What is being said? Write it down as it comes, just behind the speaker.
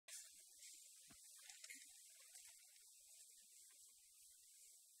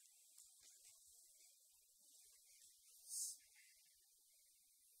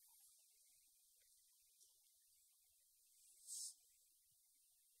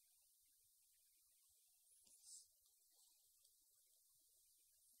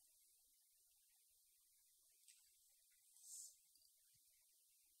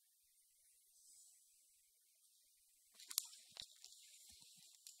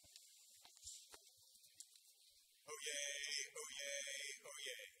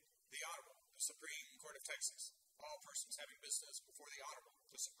Texas. All persons having business before the Honorable,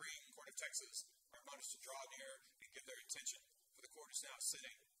 the Supreme Court of Texas, are admonished to draw near and give their attention, for the court is now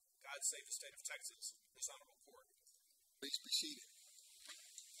sitting. God save the state of Texas, this honorable court. Please be seated.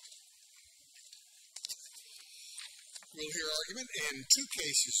 We'll hear argument in two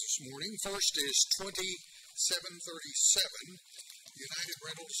cases this morning. First is 2737, United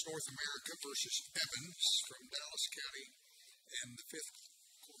Rentals North America versus Evans from Dallas County and the 5th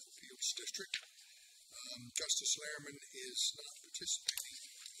Court of Appeals District. Justice Lehrman is not participating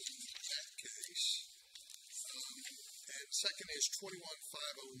in that case. And second is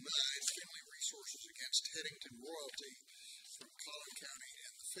 21509, Family Resources against Headington Royalty from Collin County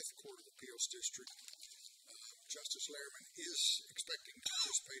and the 5th Court of Appeals District. Justice Lehrman is expecting to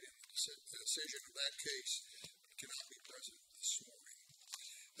participate in the decision of that case, but cannot be present this morning.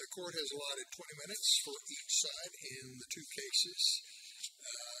 The court has allotted 20 minutes for each side in the two cases,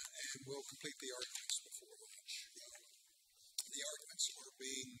 and will complete the arguments before lunch. The arguments are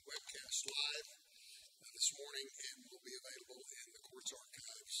being webcast live this morning and will be available in the court's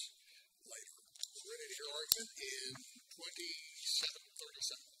archives later. We're ready to hear argument in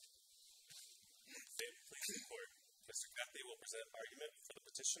 2737. Please report. Mr. Guthrie will present argument for the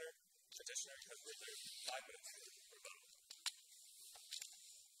petitioner. Petitioner has reserved 5 minutes for rebuttal.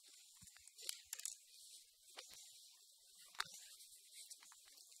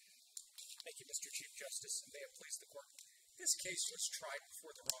 Thank you, Mr. Chief Justice, and may it please the court. This case was tried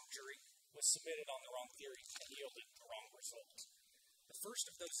before the wrong jury, was submitted on the wrong theory, and yielded the wrong result. The first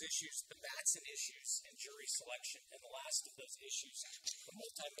of those issues, the Batson issues and jury selection, and the last of those issues, the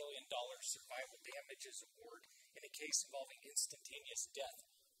multi-million-dollar survival damages award in a case involving instantaneous death,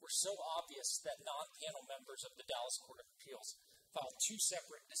 were so obvious that non-panel members of the Dallas Court of Appeals filed two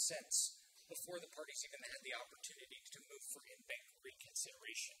separate dissents before the parties even had the opportunity to move for in-bank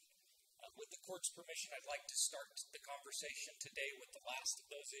reconsideration. With the court's permission, I'd like to start the conversation today with the last of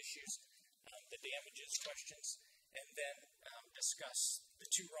those issues, the damages questions, and then discuss the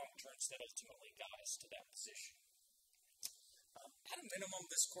two wrong turns that ultimately got us to that position. At a minimum,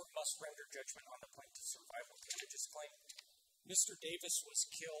 this court must render judgment on the plaintiff's survival damages claim. Mr. Davis was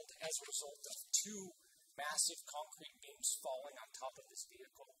killed as a result of two massive concrete beams falling on top of his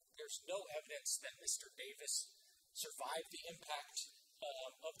vehicle. There's no evidence that Mr. Davis survived the impact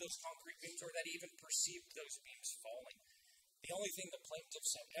of those concrete beams or that he even perceived those beams falling. The only thing the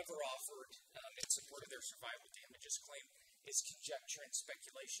plaintiffs have ever offered in support of their survival damages claim is conjecture and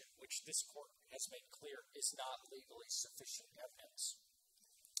speculation, which this court has made clear is not legally sufficient evidence.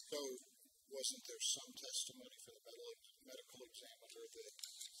 So, wasn't there some testimony for the medical examiner that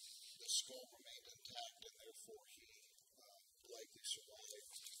the skull remained intact and therefore he likely survived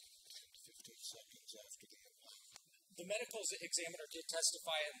 15 seconds after the impact? The medical examiner did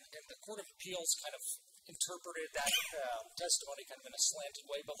testify, and the Court of Appeals kind of interpreted that testimony kind of in a slanted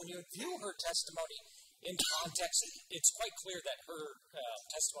way. But when you view her testimony in context, it's quite clear that her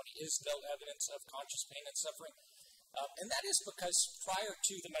testimony is no evidence of conscious pain and suffering. And that is because prior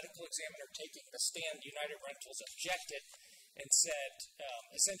to the medical examiner taking the stand, United Rentals objected and said,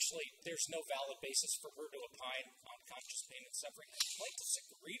 essentially, there's no valid basis for her to opine on conscious pain and suffering. And the plaintiffs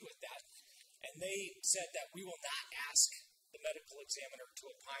agreed with that. And they said that we will not ask the medical examiner to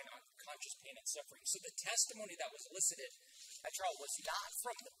opine on conscious pain and suffering. So the testimony that was elicited at trial was not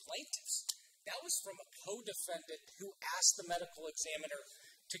from the plaintiffs. That was from a co-defendant who asked the medical examiner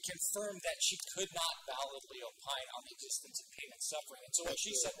to confirm that she could not validly opine on the existence of pain and suffering. And so what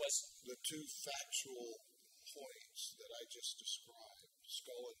she said was, the two factual points that I just described,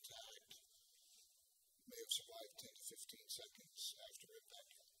 skull intact, may have survived 10 to 15 seconds after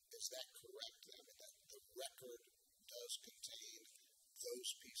impact. Is that correct? I mean, that the record does contain those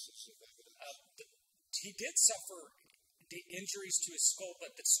pieces of evidence? He did suffer the injuries to his skull,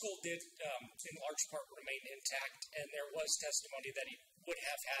 but the skull did, in large part, remain intact, and there was testimony that he would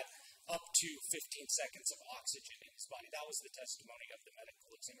have had up to 15 seconds of oxygen in his body. That was the testimony of the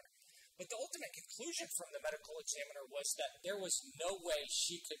medical examiner. But the ultimate conclusion from the medical examiner was that there was no way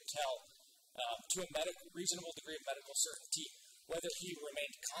she could tell, to a reasonable degree of medical certainty, whether he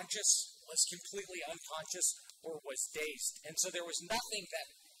remained conscious, was completely unconscious, or was dazed. And so there was nothing that,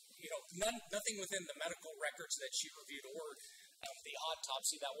 nothing within the medical records that she reviewed or the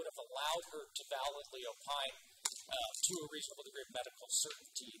autopsy that would have allowed her to validly opine to a reasonable degree of medical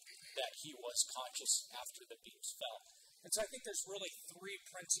certainty that he was conscious after the beams fell. And so I think there's really three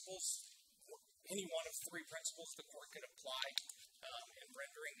principles, any one of three principles the court could apply in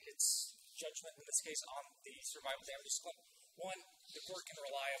rendering its judgment, in this case, on the survival damages claim. One, the court can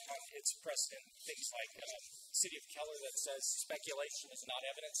rely upon its precedent, things like City of Keller that says speculation is not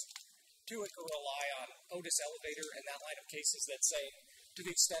evidence. Buick or rely on Otis Elevator and that line of cases that say, to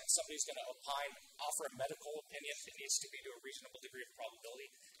the extent somebody's going to offer a medical opinion, it needs to be to a reasonable degree of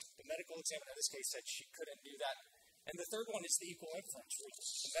probability. The medical examiner in this case said she couldn't do that. And the third one is the equal inference rule.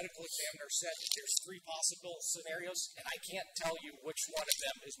 The medical examiner said that there's 3 possible scenarios, and I can't tell you which one of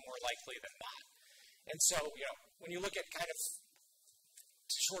them is more likely than not. And so, when you look at kind of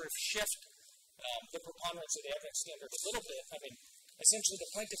sort of shift the preponderance of the evidence standard a little bit, I mean, essentially the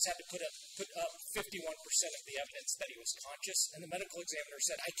plaintiffs had to put up 51% of the evidence that he was conscious, and the medical examiner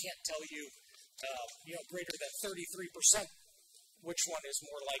said, I can't tell you, greater than 33% which one is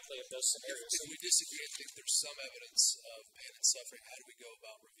more likely of those scenarios. If we disagree and think there's some evidence of pain and suffering, how do we go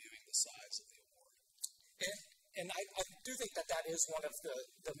about reviewing the size of the award? And I do think that is one of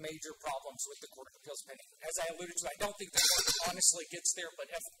the major problems with the Court of Appeals opinion. As I alluded to, I don't think the court honestly gets there, but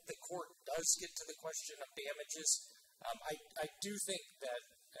if the court does get to the question of damages, I do think that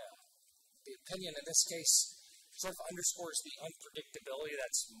the opinion in this case sort of underscores the unpredictability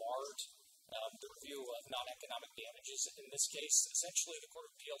that's marred the review of non-economic damages. In this case, essentially the Court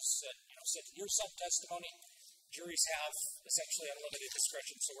of Appeals said here's some testimony. Juries have essentially unlimited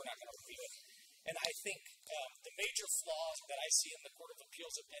discretion, so we're not going to review it. And I think the major flaw that I see in the Court of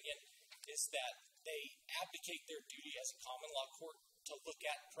Appeals opinion is that they abdicate their duty as a common law court to look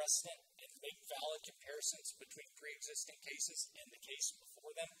at precedent and make valid comparisons between pre-existing cases and the case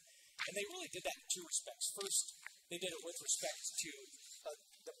before them. And they really did that in 2 respects. First, they did it with respect to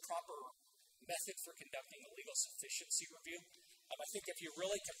the proper method for conducting a legal sufficiency review. I think if you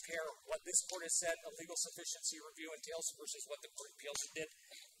really compare what this court has said a legal sufficiency review entails versus what the Court of Appeals did,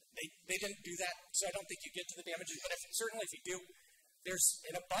 they didn't do that, so I don't think you get to the damages. But certainly if you do, there's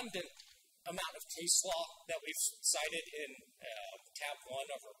an abundant amount of case law that we've cited in tab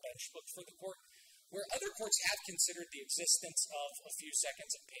 1 of our bench book for the court, where other courts have considered the existence of a few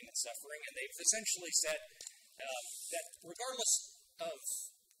seconds of pain and suffering, and they've essentially said that regardless of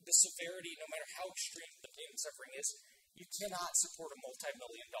the severity, no matter how extreme the pain and suffering is, you cannot support a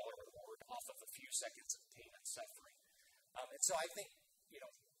multi-million-dollar reward off of a few seconds of pain and suffering. And so I think,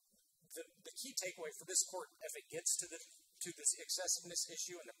 the key takeaway for this court, if it gets to this excessiveness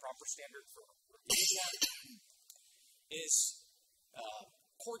issue and the proper standard for reviewing that, is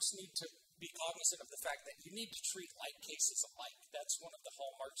courts need to be cognizant of the fact that you need to treat like cases alike. That's one of the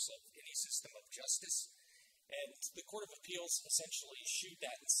hallmarks of any system of justice. And the Court of Appeals essentially eschewed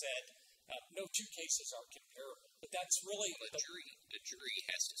that and said, no 2 cases are comparable. But that's really the jury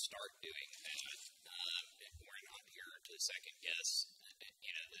has to start doing that. We're not here to second guess.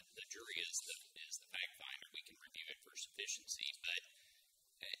 The jury is the fact finder. We can review it for sufficiency, but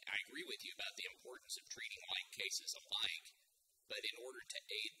I agree with you about the importance of treating like cases alike. But in order to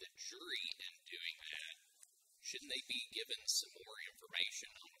aid the jury in doing that, shouldn't they be given some more information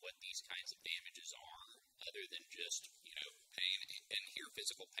on what these kinds of damages are, other than just, pain? And here,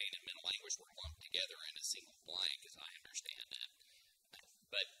 physical pain and mental anguish were lumped together in a single blank, as I understand it.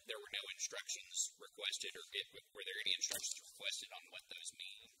 But there were no instructions requested, or were there any instructions requested on what those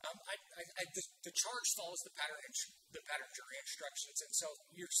mean? The charge follows the pattern jury instructions, and so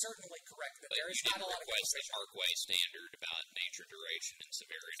you're certainly correct that there is not a lot of request the Parkway standard about nature, duration, and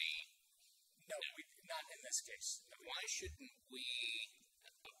severity. No, not in this case. Why shouldn't we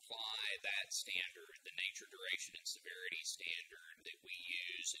apply that standard, the nature, duration, and severity standard that we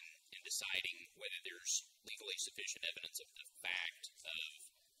use in deciding whether there's legally sufficient evidence of the fact of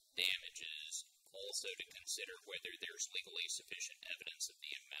damages, also to consider whether there's legally sufficient evidence of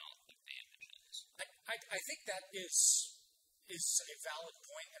the amount of damages? I think that is a valid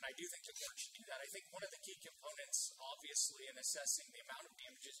point, and I do think the court should do that. I think one of the key components, obviously, in assessing the amount of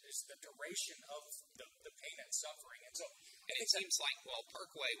damages is the duration of the pain and suffering. And so, it seems like,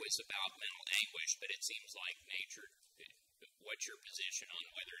 Parkway was about mental anguish, but it seems like nature. What's your position on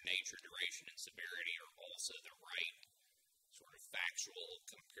whether nature, duration, and severity are also the right sort of factual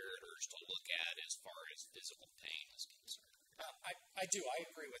comparators to look at as far as physical pain is concerned? I do. I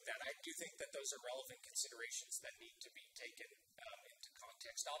agree with that. I do think that those are relevant considerations that need to be taken into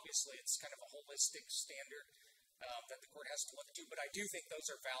context. Obviously, it's kind of a holistic standard that the court has to look to, but I do think those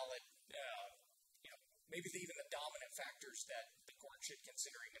are valid, maybe even the dominant factors that the court should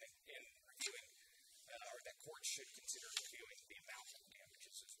consider in reviewing, or that courts should consider reviewing the amount of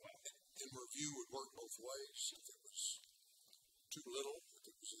damages as well. And review would work both ways. If it was too little, if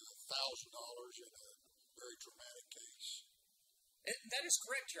it was $1,000 in a very traumatic case. That is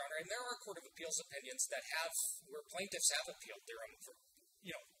correct, Your Honor, and there are Court of Appeals opinions that where plaintiffs have appealed their own,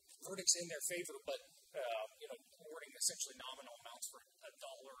 verdicts in their favor, but, awarding essentially nominal amounts for $1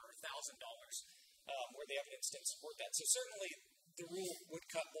 or $1,000, where the evidence didn't support that. So certainly, the rule would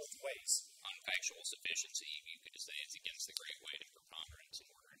cut both ways. On factual sufficiency, you could say it's against the great weight of preponderance in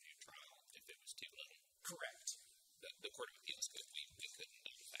order a new trial if it was too little. Correct. The Court of Appeals could. We couldn't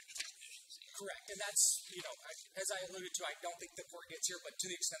on factual sufficiency. Correct. And that's, as I alluded to, I don't think the court gets here, but to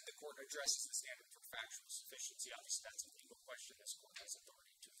the extent the court addresses the standard for factual sufficiency, obviously that's a legal question this court has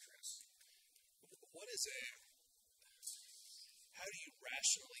authority to address. How do you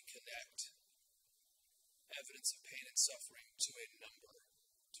rationally connect evidence of pain and suffering to a number,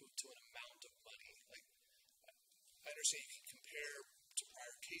 to an amount of money? Like, I understand you can compare to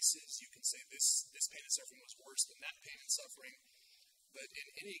prior cases, you can say this pain and suffering was worse than that pain and suffering, but in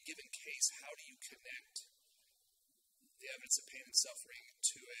any given case, how do you connect the evidence of pain and suffering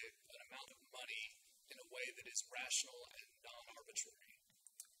to an amount of money in a way that is rational and non-arbitrary?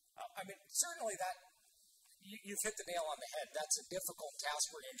 Certainly that, you've hit the nail on the head. That's a difficult task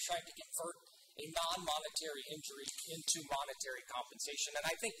where you're trying to convert a non-monetary injury into monetary compensation. And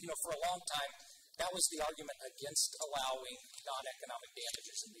I think, for a long time, that was the argument against allowing non-economic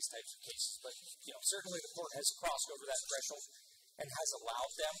damages in these types of cases. But, certainly the court has crossed over that threshold and has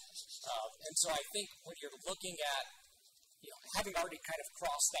allowed them. And so I think when you're looking at, having already kind of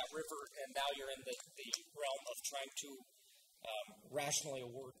crossed that river and now you're in the realm of trying to rationally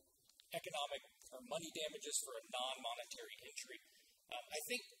award economic or money damages for a non-monetary injury, I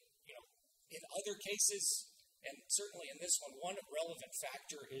think, in other cases, and certainly in this one relevant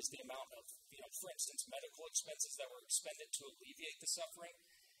factor is the amount of, for instance, medical expenses that were expended to alleviate the suffering.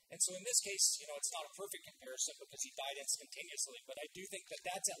 And so in this case, it's not a perfect comparison because he died instantaneously, but I do think that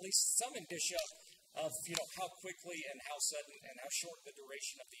that's at least some indicia of, how quickly and how sudden and how short the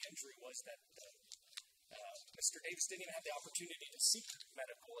duration of the injury was that Mr. Davis didn't even have the opportunity to seek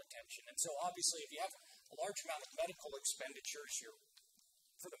medical attention. And so obviously if you have a large amount of medical expenditures, you're,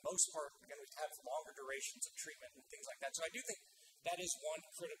 for the most part, going to have longer durations of treatment and things like that. So I do think that is one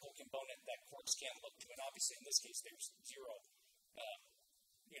critical component that courts can look to. And obviously in this case, there's zero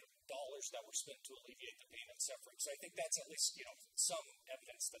dollars that were spent to alleviate the pain and suffering. So I think that's at least, some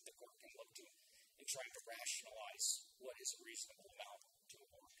evidence that the court can look to in trying to rationalize what is a reasonable amount to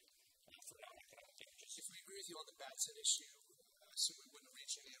award for non-economic damages. If we agree with you on the Batson issue, so we wouldn't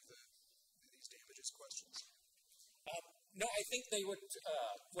reach any of these damages questions? No, I think they would,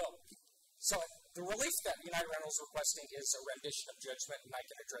 so the relief that United Rentals is requesting is a rendition of judgment, and I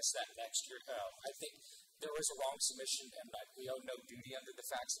can address that next year. I think there was a wrong submission, and we owe no duty under the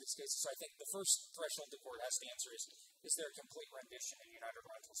facts of this case. So I think the first threshold the court has to answer is there a complete rendition in United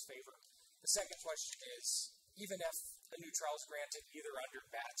Rentals' favor? The second question is, even if a new trial is granted either under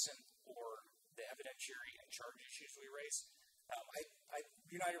Batson or the evidentiary and charge issues we raise,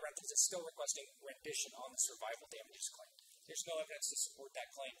 United Rentals is still requesting rendition on the survival damages claim. There's no evidence to support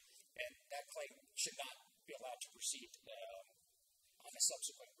that claim, and that claim should not be allowed to proceed on a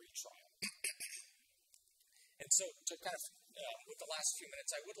subsequent retrial. And so, to kind of, with the last few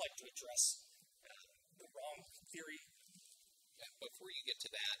minutes, I would like to address the wrong theory. Before you get to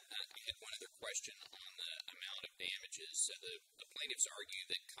that, I had one other question on the amount of damages. So the plaintiffs argue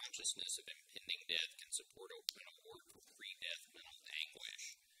that consciousness of impending death can support an award for pre-death mental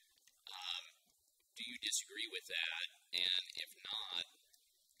anguish. Do you disagree with that? And if not,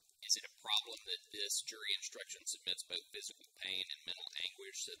 is it a problem that this jury instruction submits both physical pain and mental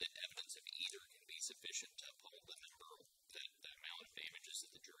anguish so that evidence of either can be sufficient to uphold the amount of damages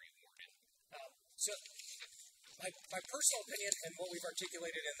that the jury awarded? So my personal opinion and what we've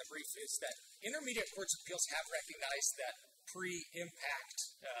articulated in the brief is that intermediate courts of appeals have recognized that pre-impact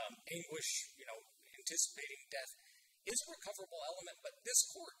anguish, anticipating death, is a recoverable element, but this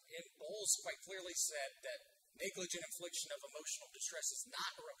court in Bowles quite clearly said that negligent infliction of emotional distress is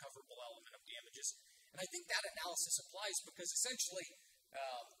not a recoverable element of damages. And I think that analysis applies because essentially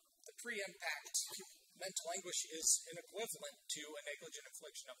the pre-impact mental anguish is an equivalent to a negligent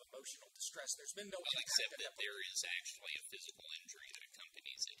infliction of emotional distress. There's been no impact. Except that there is actually a physical injury that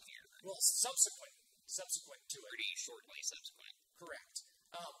accompanies it here. Well, subsequent to it. Pretty shortly subsequent. Correct.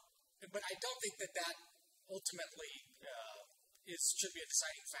 But I don't think that ultimately should be a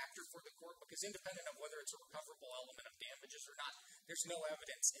deciding factor for the court because independent of whether it's a recoverable element of damages or not, there's no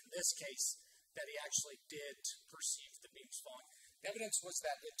evidence in this case that he actually did perceive the beams falling. The evidence was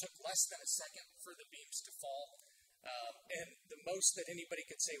that it took less than a second for the beams to fall, and the most that anybody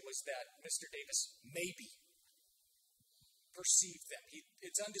could say was that Mr. Davis maybe perceived them.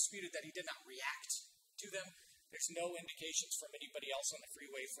 It's undisputed that he did not react to them. There's no indications from anybody else on the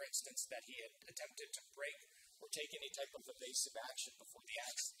freeway, for instance, that he had attempted to brake or take any type of evasive action before the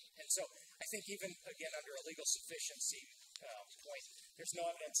accident. And so I think even, again, under a legal sufficiency point, there's no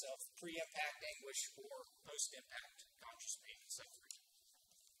evidence of pre-impact anguish or post-impact consciousness. conscious pain and suffering.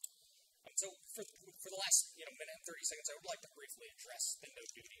 So for the last minute and 30 seconds, I would like to briefly address the no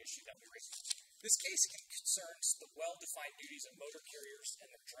duty issue that we raised. This case concerns the well-defined duties of motor carriers and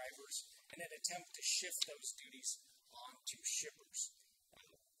their drivers in an attempt to shift those duties onto shippers.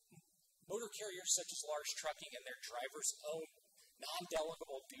 Motor carriers such as large trucking and their drivers own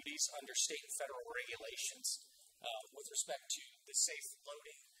non-delegable duties under state and federal regulations with respect to the safe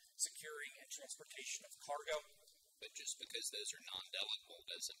loading, securing, and transportation of cargo. But just because those are non-delegable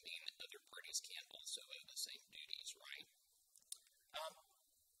doesn't mean that other parties can't also owe the same duties, right?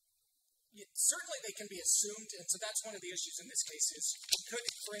 Certainly they can be assumed, and so that's one of the issues in this case is, could,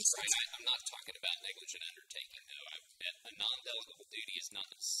 for instance... Right, I'm not talking about negligent undertaking, though. A non-delegable duty is not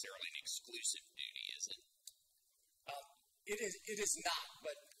necessarily an exclusive duty, is it? It is not,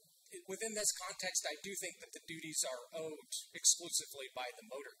 but within this context, I do think that the duties are owed exclusively by the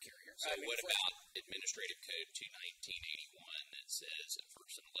motor carrier. So what about Administrative Code 21981 that says a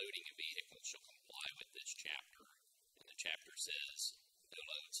person loading a vehicle shall comply with this chapter, and the chapter says no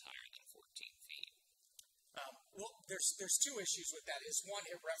loads higher than 14 feet? Well, there's two issues with that. One,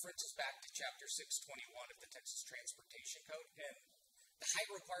 it references back to Chapter 621 of the Texas Transportation Code, and the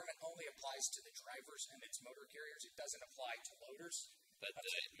height requirement only applies to the drivers and its motor carriers. It doesn't apply to loaders. But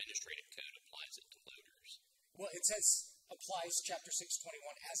the Administrative Code applies it to loaders. Well, it says applies Chapter 621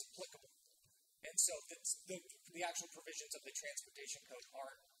 as applicable. And so the actual provisions of the Transportation Code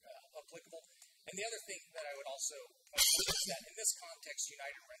are applicable. And the other thing that I would also point out is that in this context,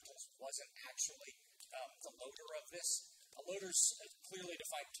 United Rentals wasn't actually the loader of this. A loader's a clearly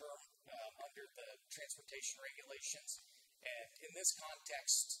defined term under the transportation regulations. And in this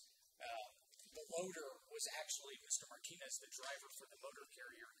context, the loader was actually Mr. Martinez, the driver for the motor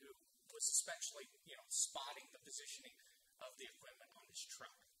carrier, who was especially, spotting the positioning of the equipment on his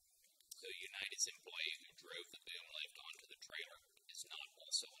truck. So United's employee who drove the boom lift onto the trailer is not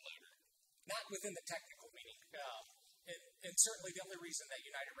also a loader? Not within the technical meaning. And certainly the only reason that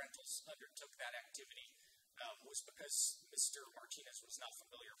United Rentals undertook that activity was because Mr. Martinez was not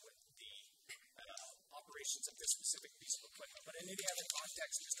familiar with the operations of this specific piece of equipment. But in any other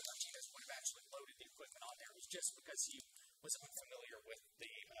context, Mr. Martinez would have actually loaded the equipment on there. It was just because he was unfamiliar with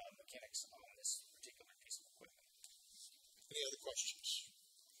the mechanics on this particular piece of equipment. Any other questions?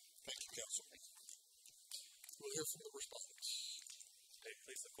 Thank you, Counsel. We'll hear from the respondents. Okay,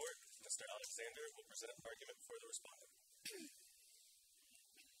 please the court. Mr. Alexander will present an argument for the respondent.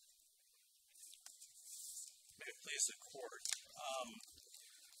 May it please the court.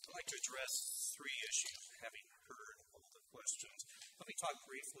 I'd like to address three issues, having heard all the questions. Let me talk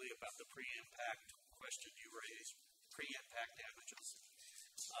briefly about the pre-impact question you raised, pre-impact damages.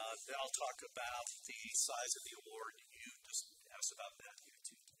 Then I'll talk about the size of the award. You just asked about that,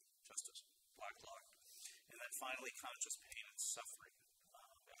 Justice Blacklock. And then finally, conscious pain and suffering.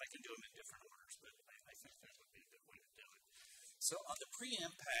 And I can do them in different orders, but I think that would be a good way to do it. So on the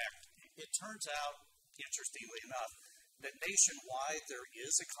pre-impact, it turns out, interestingly enough, that nationwide there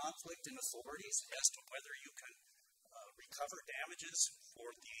is a conflict in authorities as to whether you can recover damages for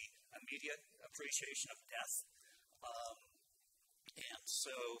the immediate appreciation of death. And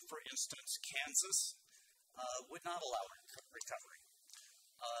so, for instance, Kansas would not allow recovery.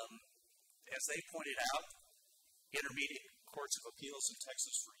 As they pointed out, intermediate courts of appeals in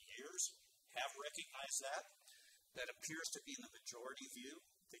Texas for years have recognized that. That appears to be in the majority view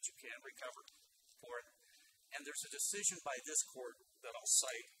that you can recover for it. And there's a decision by this court that I'll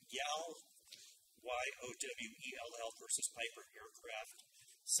cite, Yowell, Y-O-W-E-L-L versus Piper Aircraft,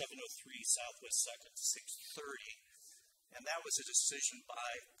 703 Southwest 2nd, 630. And that was a decision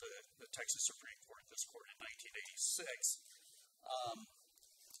by the Texas Supreme Court, this court in 1986.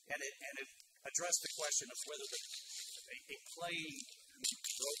 And it addressed the question of whether a plane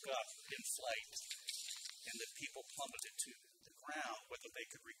broke up in flight and that people plummeted to the ground, whether they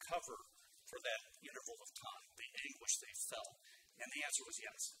could recover for that interval of time, the anguish they felt. And the answer was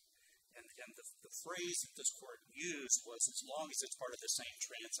yes. And the phrase that this court used was, as long as it's part of the same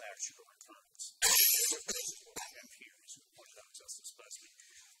transaction or occurrence. Here, as you pointed out, Justice Busby,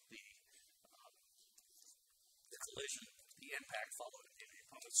 the collision, the impact followed immediately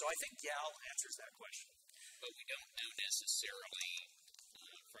upon it. So I think Yowell answers that question. But we don't know necessarily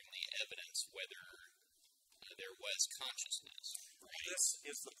from the evidence whether there was consciousness. Right? This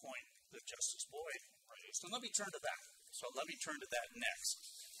is the point that Justice Boyd raised. And let me turn to that. So let me turn to that next.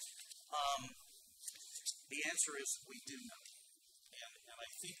 The answer is we do know. And I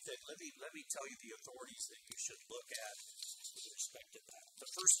think that, let me tell you the authorities that you should look at with respect to that.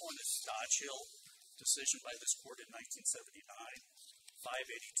 The first one is Dodge Hill, decision by this court in 1979,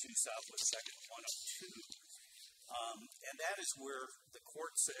 582 Southwest 2nd, 102. And that is where the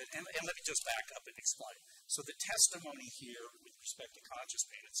court said, and let me just back up and explain. So the testimony here with respect to conscious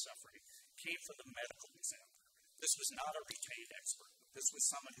pain and suffering came from the medical examiner. This was not a retained expert. This was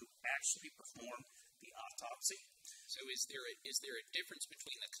someone who actually performed the autopsy. So is there a difference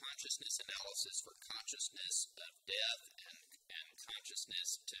between the consciousness analysis for consciousness of death and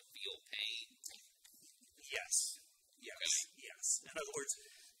consciousness to feel pain? Yes. In other words,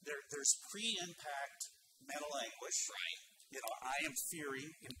 there's pre-impact mental anguish. Right. I am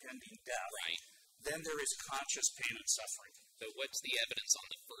fearing impending death. Right. Then there is conscious pain and suffering. So what's the evidence on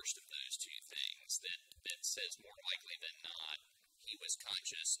the first of those two things that says more likely than not he was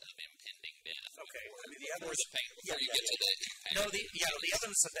conscious of impending death? Okay. The evidence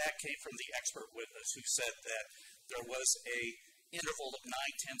of that came from the expert witness who said that there was a interval of 0.9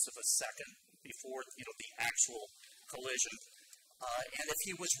 of a second before the actual collision, and if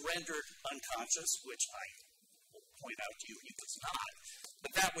he was rendered unconscious, which I will point out to you he was not,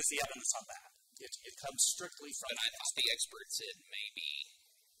 but that was the evidence on that. It comes strictly from. But I thought the expert said maybe.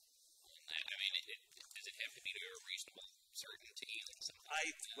 I mean, does it have to be to a reasonable certainty? I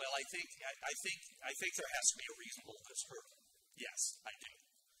think there has to be a reasonableness hurdle. Yes, I do.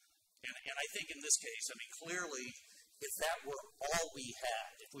 And I think in this case, clearly, if that were all we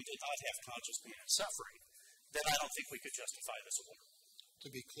had, if we did not have conscious pain and suffering, then I don't think we could justify this order.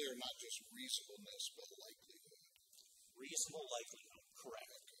 To be clear, not just reasonableness, but likelihood. Reasonable likelihood,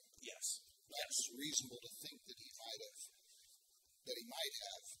 correct. Yes. It's reasonable to think that he might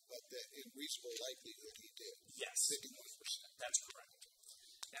have, but that in reasonable likelihood he did. Yes. 51%. That's correct.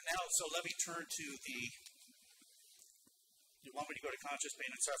 And now, so let me turn to you want me to go to conscious pain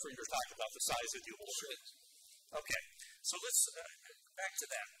and suffering or talk about the size of the order? Sure. Okay. So let's, back to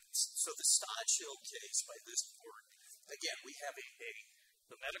that. So the Stoddshill case by this court, again, we have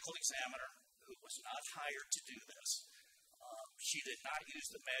the medical examiner who was not hired to do this. She did not use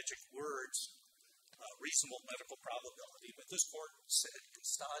the magic words, reasonable medical probability, but this court said in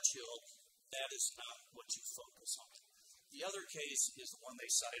Stoddshill, that is not what you focus on. The other case is the one they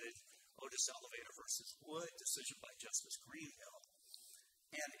cited, Otis Elevator versus Wood, decision by Justice Greenhill.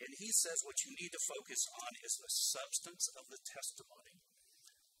 And he says what you need to focus on is the substance of the testimony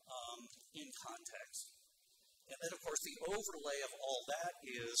in context. And then, of course, the overlay of all that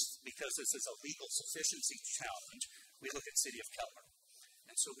is, because this is a legal sufficiency challenge, we look at City of Keller.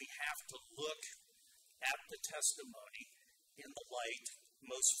 And so we have to look at the testimony in the light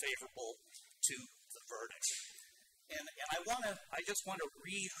most favorable to the verdict. And I just want to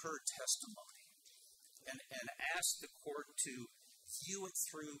read her testimony and ask the court to view it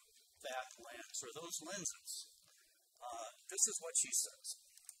through that lens, or those lenses. This is what she says.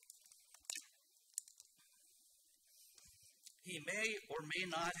 He may or may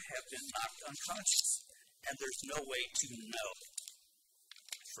not have been knocked unconscious, and there's no way to know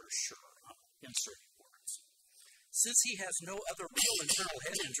for sure. Inserting words. Since he has no other real internal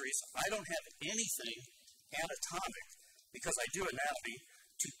head injuries, I don't have anything anatomic, because I do anatomy,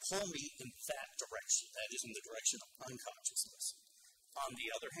 to pull me in that direction. That is, in the direction of unconsciousness. On the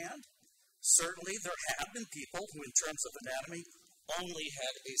other hand, certainly there have been people who, in terms of anatomy, only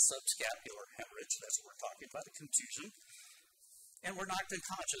had a subscapular hemorrhage. That's what we're talking about, a contusion. And were knocked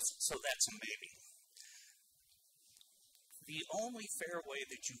unconscious, so that's a maybe. The only fair way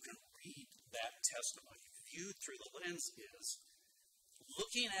that you can read that testimony, viewed through the lens, is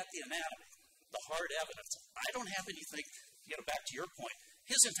looking at the anatomy, the hard evidence. I don't have anything, back to your point,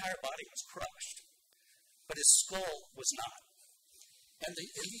 his entire body was crushed, but his skull was not. And the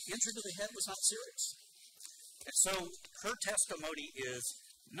injury to the head was not serious. And so her testimony is,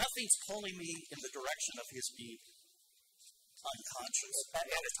 nothing's pulling me in the direction of his being unconscious,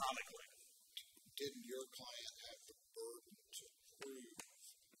 anatomically. Didn't your client have the burden to prove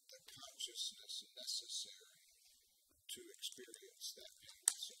the consciousness necessary to experience that pain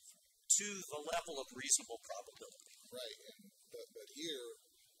and suffering? To the level of reasonable probability. Right, but here,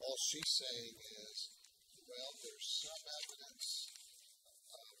 all she's saying is, well, there's some evidence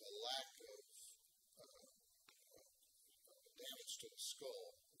of a lack of damage to the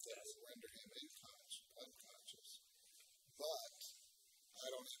skull that would render him unconscious. But I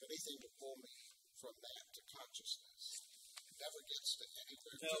don't have anything to pull me from that to consciousness. It never gets to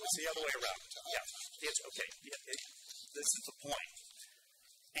anywhere. No, it's the other way around. This is the point.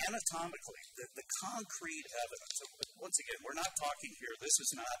 Anatomically, the concrete evidence, once again, we're not talking here, this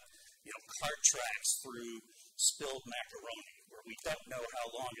is not, cart tracks through spilled macaroni, where we don't know how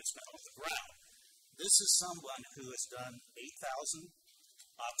long it's been on the ground. This is someone who has done 8,000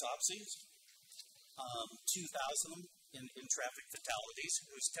 autopsies, 2,000 in traffic fatalities,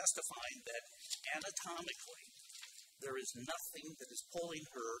 who's testifying that anatomically there is nothing that is pulling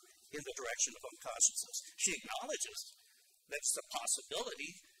her in the direction of unconsciousness. She acknowledges that it's a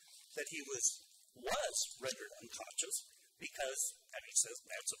possibility that he was rendered unconscious because, and he says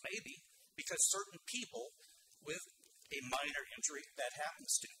that's a maybe, because certain people with a minor injury that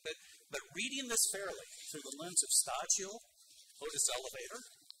happens to. But reading this fairly through the lens of Stagio, Otis Elevator,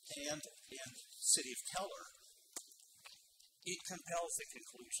 and in City of Keller, it compels the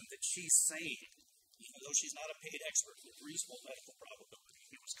conclusion that she's sane, even though she's not a paid expert, with reasonable medical probability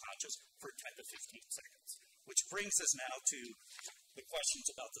he was conscious for 10 to 15 seconds. Which brings us now to the questions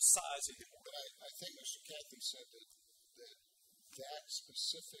about the size of the organ. But I think Mr. Cathy said that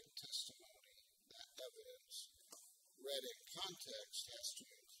specific testimony, that evidence, read in context, has to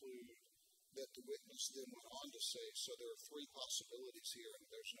include that the witness then went on to say, so there are three possibilities here, and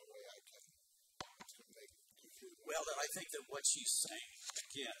there's no way I can conclude. Well, then I think that what she's saying,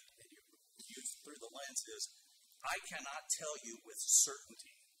 again, used through the lens is, I cannot tell you with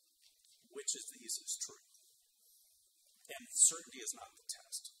certainty which of these is true. And certainty is not the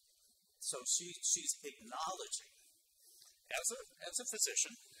test. So she's acknowledging, as a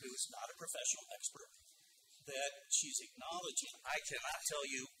physician who's not a professional expert, that she's acknowledging, I cannot tell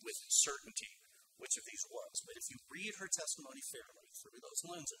you with certainty which of these was. But if you read her testimony fairly through those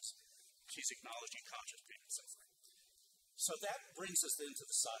lenses, she's acknowledging conscious pain and suffering. So that brings us then to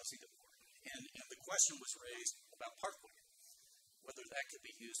the size of the organ. And the question was raised about Parkway, whether that could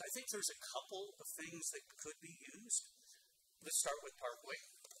be used. I think there's a couple of things that could be used. Let's start with Parkway.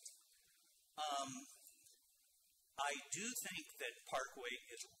 I do think that Parkway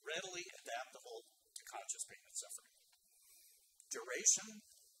is readily adaptable to conscious pain and suffering.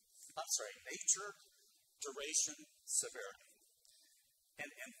 Nature, duration, severity.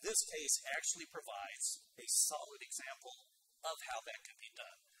 And this case actually provides a solid example of how that can be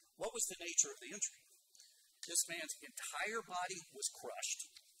done. What was the nature of the injury? This man's entire body was crushed,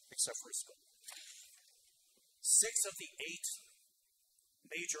 except for his skull. 6 of the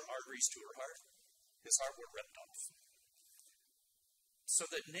 8 major arteries to his heart were ripped off. So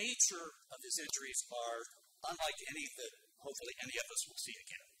the nature of his injuries are unlike any that hopefully any of us will see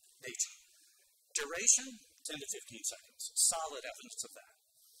again. Nature. Duration, 10 to 15 seconds. Solid evidence of that.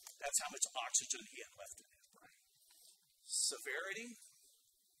 That's how much oxygen he had left in his brain. Severity,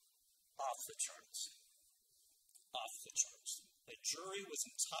 off the charts. Off the charts. The jury was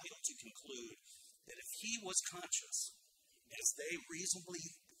entitled to conclude that if he was conscious, as they reasonably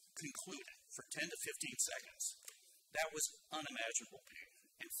concluded for 10 to 15 seconds, that was unimaginable pain.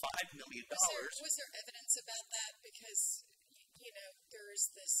 And $5 million. Was there evidence about that? Because, there is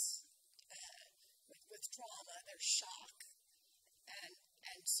this, with trauma, there's shock.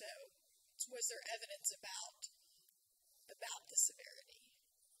 And so, was there evidence about the severity?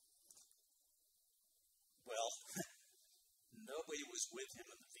 Well, nobody was with him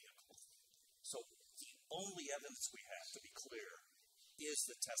in the vehicle. So the only evidence we have, to be clear, is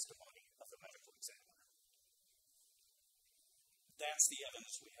the testimony of the medical examiner. That's the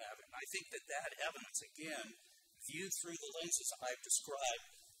evidence we have. And I think that evidence, again, viewed through the lenses I've described,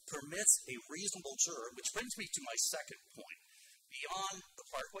 permits a reasonable juror, which brings me to my second point. Beyond the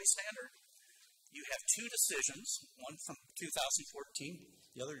Parkway standard, you have 2 decisions, one from 2014,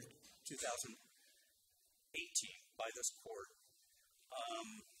 the other 2018 by this court.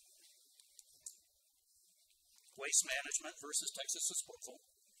 Waste Management versus Texas Disposal,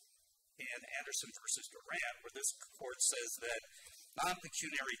 and Anderson versus Durant, where this court says that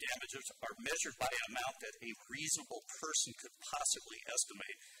non-pecuniary damages are measured by an amount that a reasonable person could possibly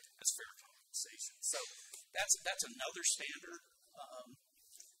estimate as fair compensation. So that's another standard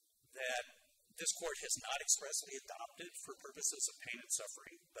that this court has not expressly adopted for purposes of pain and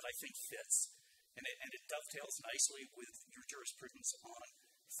suffering, but I think fits. And it dovetails nicely with your jurisprudence on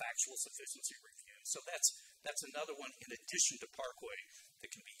factual sufficiency review. So that's another one in addition to Parkway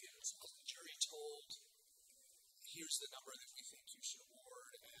that can be used. Was the jury told, here's the number that we think you should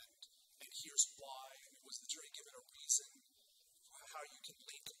award, and here's why? I mean, was the jury given a reason how you can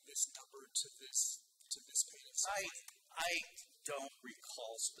link this number to this pain and suffering? I don't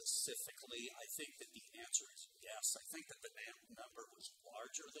recall specifically. I think that the answer is yes. I think that the number was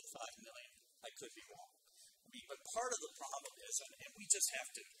larger than $5 million. I could be wrong. But part of the problem is, and we just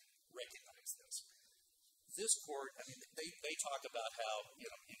have to recognize this. This court, they talk about how, in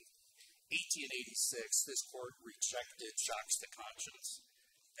 1886, this court rejected shocks to conscience.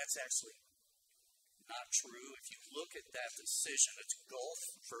 That's actually not true. If you look at that decision, it's Gulf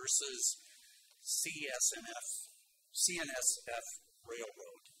versus CNSF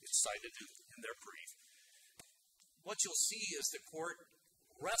Railroad. It's cited in their brief. What you'll see is the court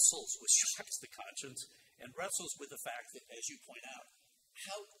wrestles with shocks to conscience and wrestles with the fact that, as you point out,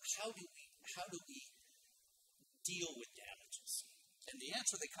 how do we deal with damages? And the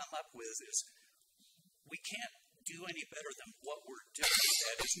answer they come up with is we can't do any better than what we're doing.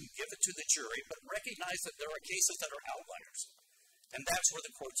 That is, you give it to the jury, but recognize that there are cases that are outliers. And that's where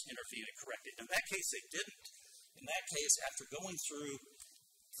the courts intervene and correct it. In that case, they didn't. In that case, after going through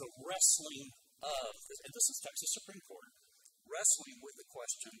the wrestling of, and this is Texas Supreme Court, wrestling with the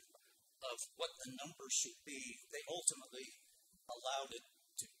question of what the number should be, they ultimately allowed it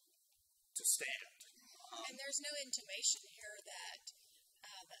to stand. And there's no intimation here that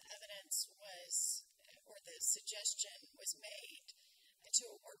the evidence was, or the suggestion was made to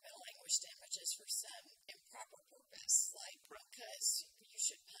award mental anguish damages for some improper purpose, like because you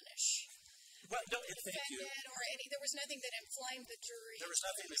should punish well, no, the defendant or any. There was nothing that inflamed the jury. There was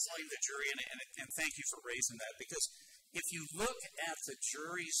nothing that inflamed the jury, and thank you for raising that, because if you look at the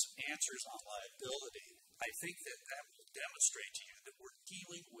jury's answers on liability, I think that will demonstrate to you that we're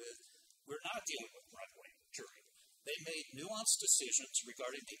not dealing with runaway jury. They made nuanced decisions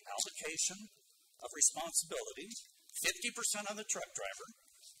regarding the allocation of responsibility, 50% on the truck driver,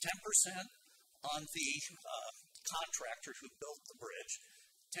 10% on the contractor who built the bridge,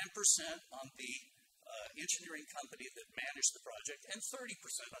 10% on the engineering company that managed the project, and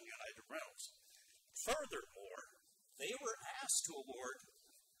 30% on United Rentals. Furthermore, they were asked for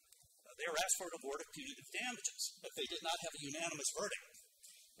an award of punitive damages, but they did not have a unanimous verdict.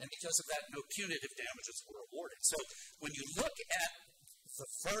 And because of that, no punitive damages were awarded. So when you look at the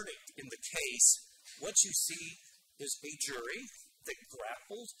verdict in the case, what you see is a jury that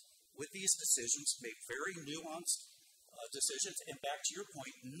grappled with these decisions, made very nuanced decisions, and back to your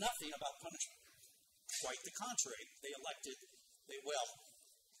point, nothing about punishment. Quite the contrary.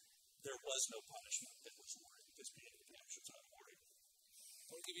 There was no punishment that was awarded because punitive damages were not awarded.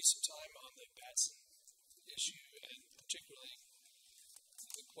 I want to give you some time on the Batson issue, and particularly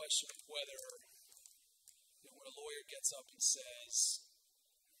the question of whether, when a lawyer gets up and says,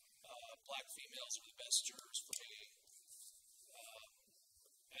 black females are the best jurors for me,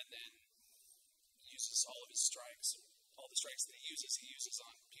 and then uses all of his strikes, all the strikes that he uses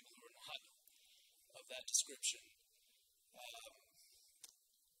on people who are not of that description.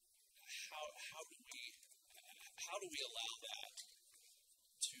 How do we allow that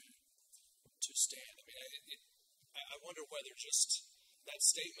to stand? I mean, I wonder whether just that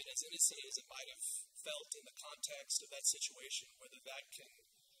statement, as innocent as it might have felt in the context of that situation, whether that can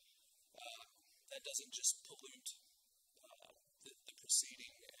that doesn't just pollute the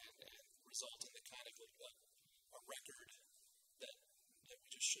proceeding and result in the kind of a record that we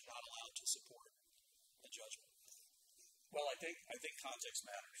just should not allow to support a judgment. Well, I think context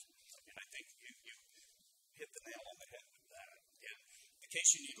matters. I mean, I think you hit the nail on the head with that. And the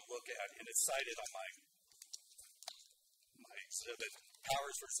case you need to look at, and it's cited on my exhibit,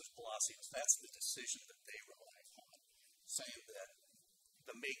 Powers versus Palacios, that's the decision that they rely upon, saying that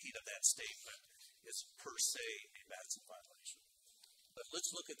the making of that statement is per se a Batson violation. But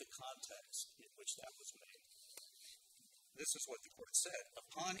let's look at the context in which that was made. This is what the court said.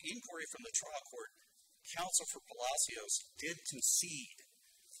 Upon inquiry from the trial court, counsel for Palacios did concede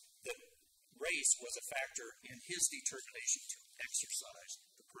that race was a factor in his determination to exercise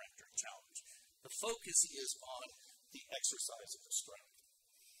the peremptory challenge. The focus is on the exercise of the strike.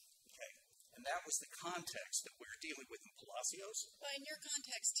 Okay? And that was the context that we're dealing with in Palacios. Well, in your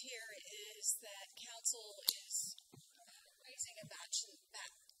context here is that counsel is raising a Batson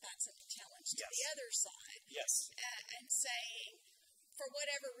challenge to the other side. Yes. And saying, for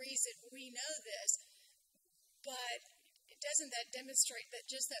whatever reason, we know this, but doesn't that demonstrate that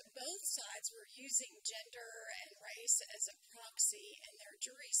just that both sides were using gender and race as a proxy in their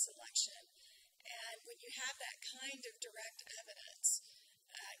jury selection? And when you have that kind of direct evidence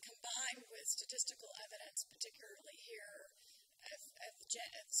combined with statistical evidence, particularly here of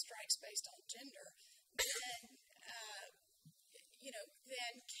strikes based on gender,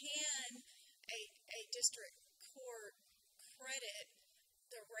 then can a district court credit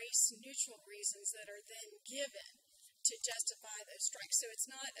the race-neutral reasons that are then given to justify those strikes? So it's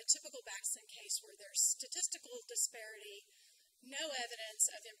not a typical Batson case where there's statistical disparity, no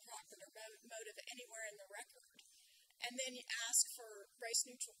evidence of improper motive anywhere in the record, and then you ask for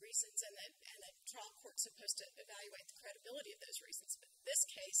race-neutral reasons, and the trial court's supposed to evaluate the credibility of those reasons. But in this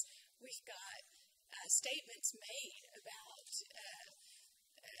case, we've got statements made about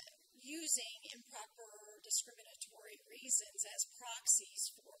using improper discriminatory reasons as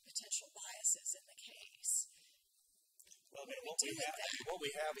proxies for potential biases in the case. Well, what we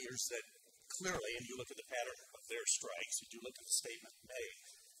have here is that clearly, and you look at the pattern of their strikes, if you look at the statement made,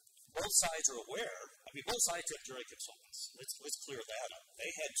 both sides are aware. I mean, both sides have jury consultants. Let's clear that up.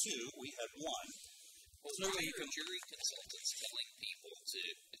 They had two. We had one. Well, clearly you can jury consultants telling people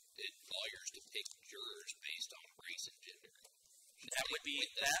lawyers to pick jurors based on race and gender. That would be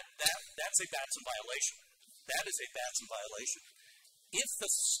that's a Batson violation. That is a Batson violation.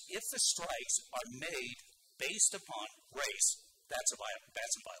 If the strikes are made based upon race, that's a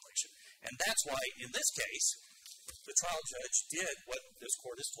Batson violation. And that's why, in this case, the trial judge did what this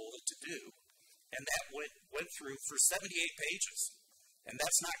court has told it to do. And that went through for 78 pages. And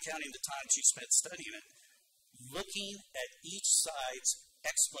that's not counting the time she spent studying it, looking at each side's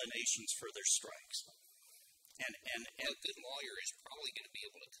explanations for their strikes. And a good lawyer is probably going to be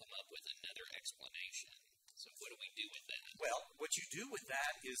able to come up with another explanation. So what do we do with that? Well, what you do with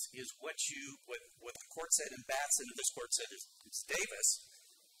that is what the court said in Batson and this court said in Davis.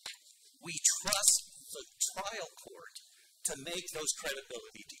 We trust the trial court to make those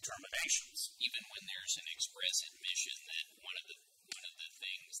credibility determinations. Even when there's an express admission that one of the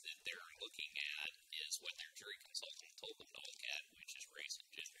things that they're looking at is what their jury consultant told them to look at, which is race and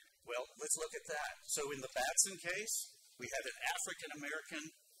gender. Well, let's look at that. So in the Batson case, we had an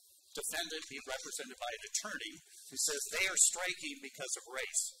African-American defendant being represented by an attorney who says they are striking because of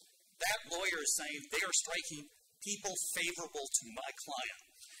race. That lawyer is saying they are striking people favorable to my client.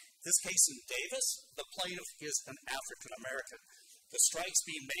 This case in Davis, the plaintiff is an African-American. The strikes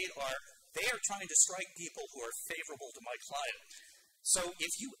being made are, they are trying to strike people who are favorable to my client. So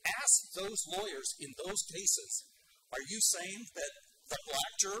if you ask those lawyers in those cases, are you saying that the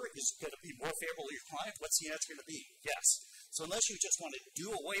black juror is going to be more favorable to your client? What's the answer going to be? Yes. So unless you just want to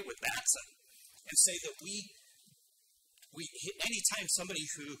do away with Batson and say that anytime somebody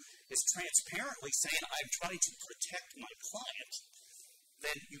who is transparently saying, I'm trying to protect my client,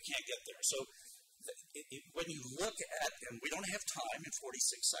 then you can't get there. So when you look at, and we don't have time in 46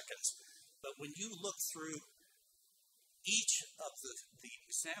 seconds, but when you look through each of the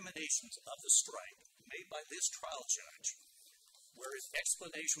examinations of the strike made by this trial judge, where his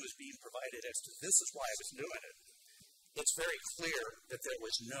explanation was being provided as to this is why I was doing it, it's very clear that there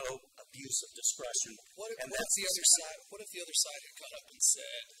was no abuse of discretion. What if the other side had come up and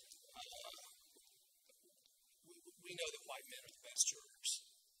said, we know that white men are the best jurors.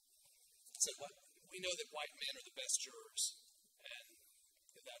 Said what? We know that white men are the best jurors, and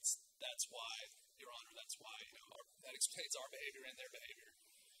that's why, Your Honor, that's why that explains our behavior and their behavior.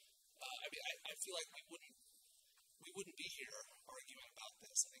 I feel like we wouldn't be here arguing about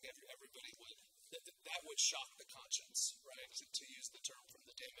this. I think everybody would. That would shock the conscience, right? To use the term from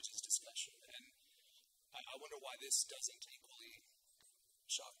the damages discussion, and I wonder why this doesn't equally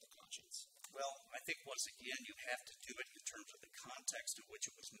shock the conscience. Well, I think once again you have to do it in terms of the context in which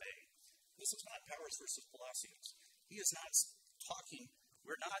it was made. This is not Powers versus Palacios. He is not talking.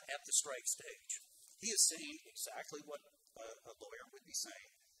 We're not at the strike stage. He is saying exactly what a lawyer would be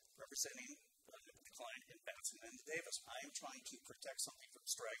saying, representing the client in Batson and Davis. I am trying to protect something from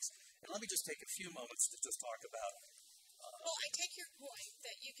strikes. And let me just take a few moments to just talk about. Well, I take your point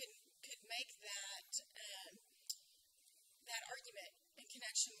that you could make that argument in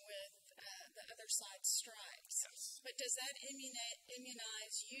connection with the other side's strikes. Yes. But does that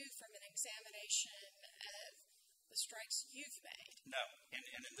immunize you from an examination of the strikes you've made? No. And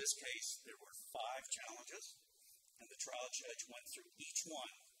in this case, there were 5 challenges, and the trial judge went through each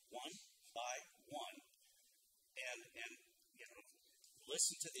one by one, and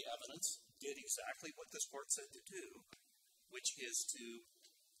listened to the evidence, did exactly what this court said to do, which is to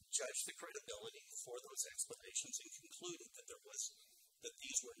judge the credibility for those explanations and concluded that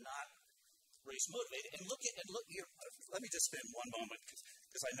these were not race motivated. And look here. Let me just spend one moment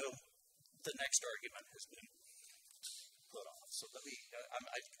because I know the next argument has been put off. So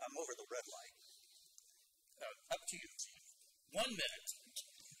I'm over the red light. Up to you. 1 minute.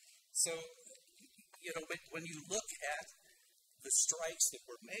 So, when you look at the strikes that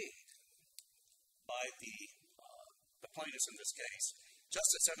were made by the plaintiffs in this case,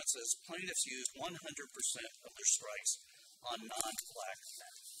 Justice Emmett says plaintiffs used 100% of their strikes on non-black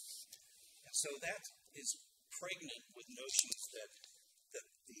men. And so that is pregnant with notions that the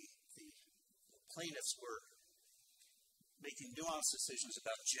plaintiffs were making nuanced decisions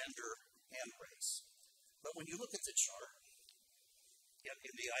about gender and race. But when you look at the chart, and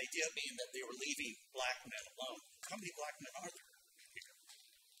the idea being that they were leaving black men alone, how many black men are there here?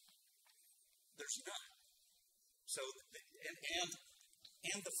 There's none. So,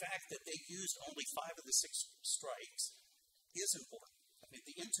 and the fact that they used only 5 of the 6 strikes is important. I mean,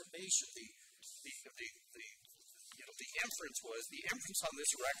 the intimation, the inference on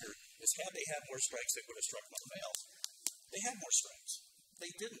this record is had they had more strikes, they would have struck more males. They had more strikes. They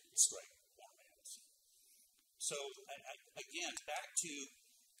didn't strike more males. So, again, back to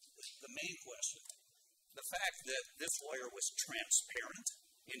the main question. The fact that this lawyer was transparent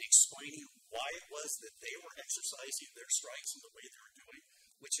in explaining why it was that they were exercising their strikes in the way they were doing,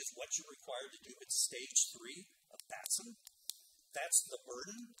 which is what you're required to do at stage 3 of Batson. That's the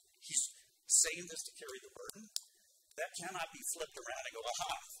burden. He's saying this to carry the burden. That cannot be flipped around and go,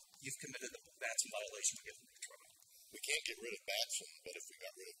 aha, you've committed a Batson violation, we get to make trouble. We can't get rid of Batson, but if we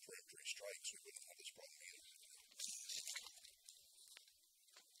got rid of peremptory strikes, we wouldn't have this problem either.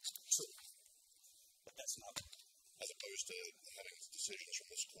 True. But that's not. As opposed to having decisions from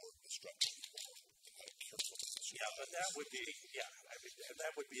this court instructing people how to careful decisions. Yeah, but that would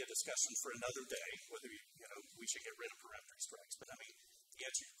be a discussion for another day, whether we should get rid of peremptory strikes. But I mean, the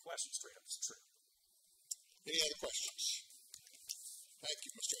answer to your question straight up is true. Any other questions? Thank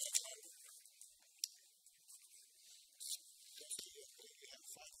you, Mr. Eckmeyer. You have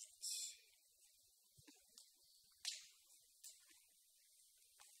 5 minutes.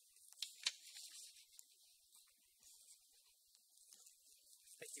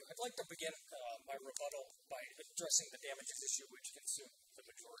 Thank you. I'd like to begin my rebuttal by addressing the damages issue, which consumed the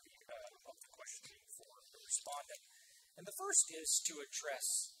majority of the questioning for the respondent. And the first is to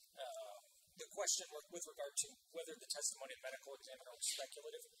address the question with regard to whether the testimony of medical examiner was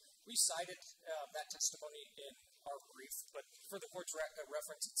speculative. We cited that testimony in our brief, but for the court's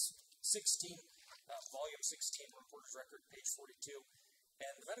reference, it's volume 16, reporter's record, page 42.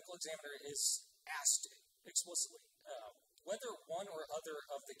 And the medical examiner is asked explicitly whether one or other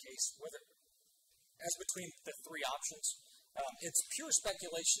of the case, whether, as between the 3 options, it's pure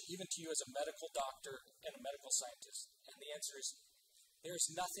speculation, even to you as a medical doctor and a medical scientist. And the answer is,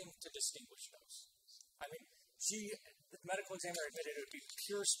 there's nothing to distinguish those. I mean, the medical examiner admitted it would be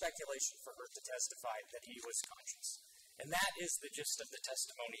pure speculation for her to testify that he was conscious. And that is the gist of the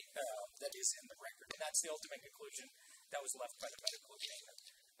testimony that is in the record. And that's the ultimate conclusion that was left by the medical examiner.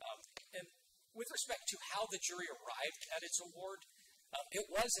 And with respect to how the jury arrived at its award, it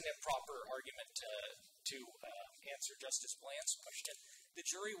was an improper argument to answer Justice Bland's question. The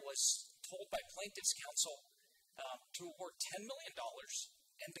jury was told by plaintiff's counsel to award $10 million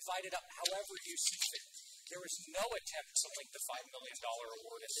and divide it up however you see fit. There was no attempt to link the $5 million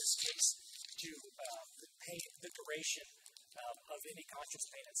award in this case to the duration of any conscious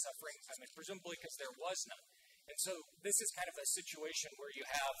pain and suffering, I mean, presumably because there was none. And so this is kind of a situation where you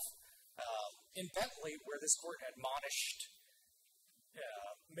have, in Bentley, where this court admonished,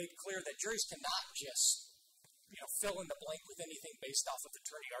 made clear that juries cannot just fill in the blank with anything based off of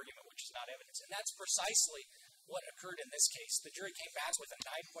attorney argument, which is not evidence. And that's precisely what occurred in this case. The jury came back with a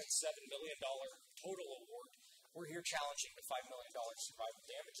 $9.7 million total award. We're here challenging the $5 million survival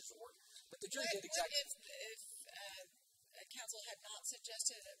damages award. But the jury did exactly... If counsel had not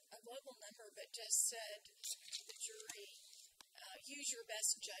suggested a global number, but just said to the jury, use your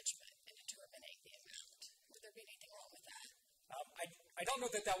best judgment and determine the amount. Would there be anything wrong with that? I don't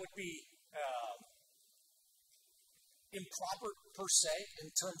know that that would be improper per se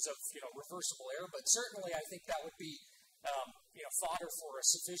in terms of reversible error, but certainly I think that would be fodder for a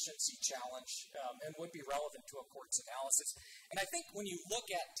sufficiency challenge and would be relevant to a court's analysis. And I think when you look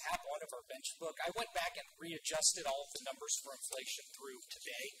at tab 1 of our bench book, I went back and readjusted all of the numbers for inflation through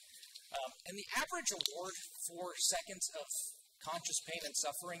today. And the average award for seconds of conscious pain and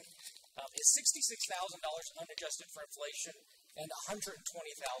suffering is $66,000 unadjusted for inflation and $120,000.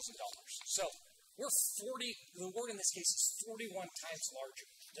 So the award in this case is 41 times larger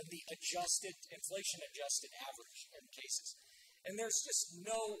than the inflation-adjusted average in cases. And there's just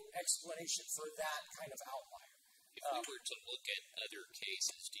no explanation for that kind of outlier. If we were to look at other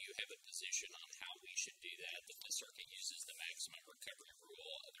cases, do you have a position on how we should do that? That the circuit uses the maximum recovery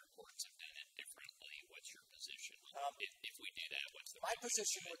rule, other courts have done it differently. What's your position? If we do that, what's the... My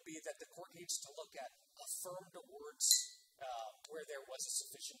position would be that the court needs to look at affirmed awards where there was a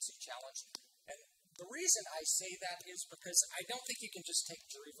sufficiency challenge. And the reason I say that is because I don't think you can just take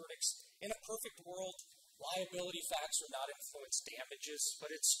jury verdicts. In a perfect world, liability facts would not influence damages,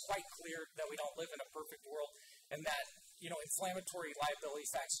 but it's quite clear that we don't live in a perfect world and that, inflammatory liability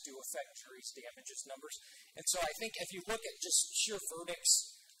facts do affect jury's damages numbers. And so I think if you look at just sheer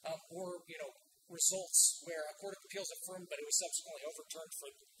verdicts or, results where a court of appeals affirmed but it was subsequently overturned for,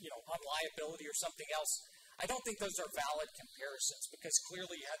 on liability or something else, I don't think those are valid comparisons because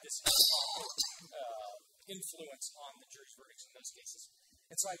clearly you had this influence on the jury's verdicts in those cases.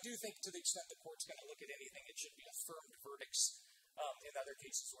 And so I do think to the extent the court's going to look at anything, it should be affirmed verdicts in other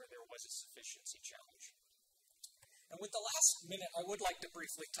cases where there was a sufficiency challenge. And with the last minute, I would like to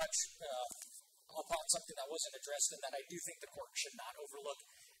briefly touch upon something that wasn't addressed and that I do think the court should not overlook.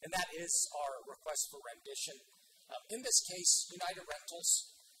 and that is our request for rendition. In this case, United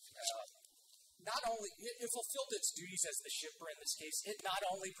Rentals not only, it fulfilled its duties as the shipper in this case. It not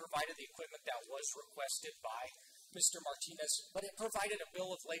only provided the equipment that was requested by Mr. Martinez, but it provided a bill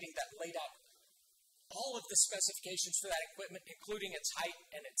of lading that laid out all of the specifications for that equipment, including its height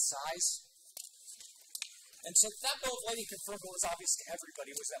and its size. And so that bill of lading confirmed what was obvious to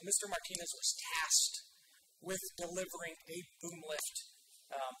everybody, was that Mr. Martinez was tasked with delivering a boom lift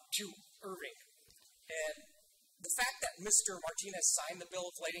to Irving. And the fact that Mr. Martinez signed the bill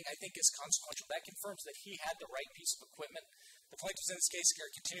of lading, I think, is consequential. That confirms that he had the right piece of equipment. The plaintiffs in this case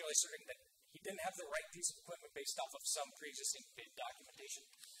are continually asserting that he didn't have the right piece of equipment based off of some pre-existing bid documentation.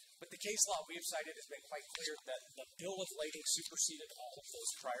 But the case law we have cited has been quite clear that the bill of lading superseded all of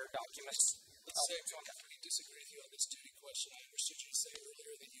those prior documents. Let's say I completely disagree with you on this duty question. I understood you to say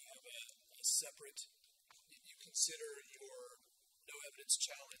earlier that you have a separate, you consider your no evidence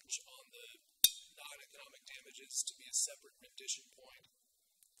challenge on the non-economic damages to be a separate rendition point.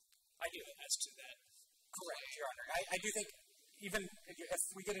 I do. As to that. Correct, Your Honor. I do think even if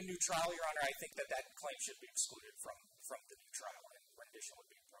we get a new trial, Your Honor, I think that that claim should be excluded from the new trial, and rendition would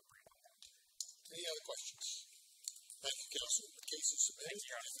be appropriate on that. Any other questions? Thank you, counsel. The case is submitted. Thank you,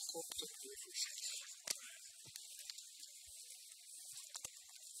 Your Honor. The court will take a brief recess.